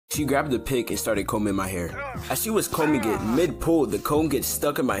She grabbed the pick and started combing my hair. As she was combing it, mid-pull, the comb gets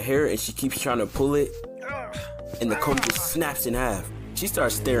stuck in my hair and she keeps trying to pull it, and the comb just snaps in half. She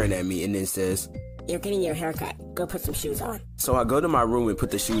starts staring at me and then says, "You're getting your hair cut. Go put some shoes on." So I go to my room and put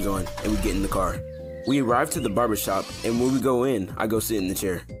the shoes on, and we get in the car. We arrive to the barber shop, and when we go in, I go sit in the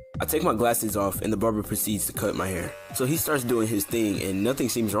chair. I take my glasses off, and the barber proceeds to cut my hair. So he starts doing his thing, and nothing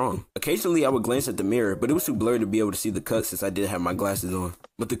seems wrong. Occasionally, I would glance at the mirror, but it was too blurry to be able to see the cut since I didn't have my glasses on.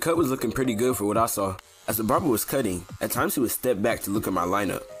 But the cut was looking pretty good for what I saw. As the barber was cutting, at times he would step back to look at my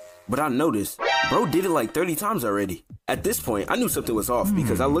lineup. But I noticed, bro did it like 30 times already. At this point, I knew something was off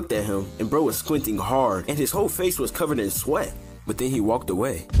because I looked at him, and bro was squinting hard, and his whole face was covered in sweat. But then he walked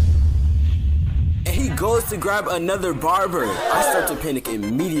away. And he goes to grab another barber. I start to panic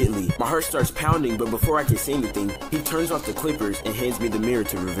immediately. My heart starts pounding, but before I can say anything, he turns off the clippers and hands me the mirror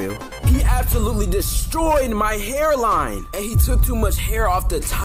to reveal. He absolutely destroyed my hairline, and he took too much hair off the top.